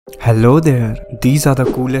Hello there, these are the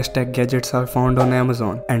coolest tech gadgets I found on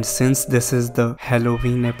Amazon, and since this is the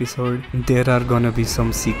Halloween episode, there are gonna be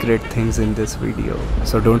some secret things in this video,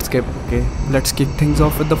 so don't skip. Okay, let's kick things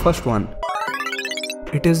off with the first one.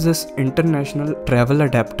 It is this international travel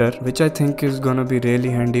adapter, which I think is gonna be really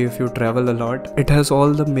handy if you travel a lot. It has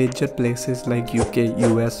all the major places like UK,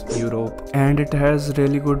 US, Europe, and it has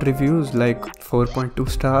really good reviews like 4.2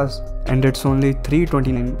 stars, and it's only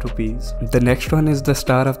 329 rupees. The next one is the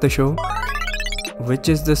star of the show, which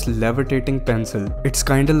is this levitating pencil. It's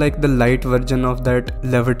kinda like the light version of that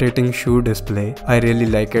levitating shoe display. I really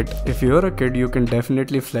like it. If you're a kid, you can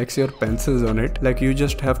definitely flex your pencils on it. Like, you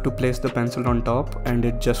just have to place the pencil on top and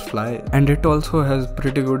it just flies. And it also has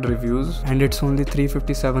pretty good reviews, and it's only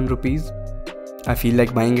 357 rupees. I feel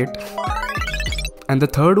like buying it. And the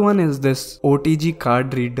third one is this OTG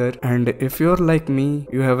card reader, and if you're like me,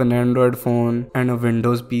 you have an Android phone and a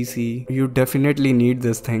Windows PC, you definitely need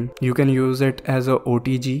this thing. You can use it as a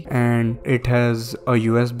OTG, and it has a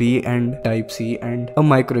USB and Type-C and a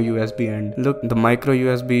micro USB end. Look, the micro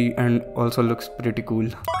USB end also looks pretty cool.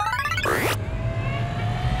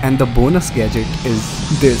 And the bonus gadget is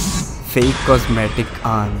this fake cosmetic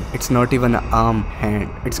arm. It's not even an arm hand,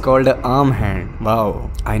 it's called an arm hand. Wow,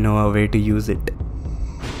 I know a way to use it.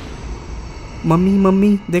 Mummy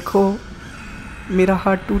देखो, मेरा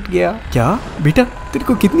हाथ टूट गया। क्या बेटा, तेरे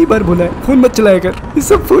को कितनी बार बोला है फोन मत चलाया कर, ये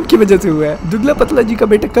सब फोन की वजह से हुआ है। दुगला पतला जी का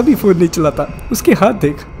बेटा कभी फोन नहीं चलाता, उसके हाथ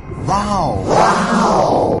देख।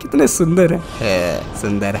 वाओ, कितने सुंदर है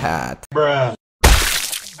सुंदर हाथ।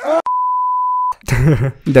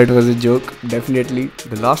 That was a joke, definitely.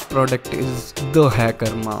 The last product is the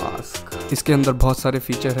hacker mask. इसके अंदर बहुत सारे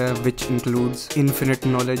फीचर है, which includes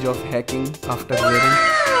infinite knowledge of hacking after wearing,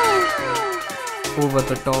 over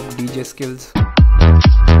the top DJ skills,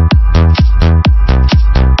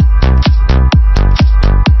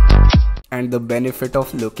 and the benefit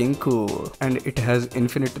of looking cool. And it has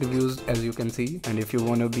infinite reviews, as you can see. And if you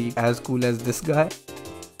wanna be as cool as this guy,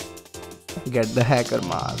 get the hacker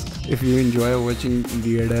mask. If you enjoy watching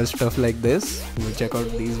weird ass stuff like this, go check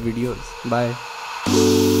out these videos. Bye.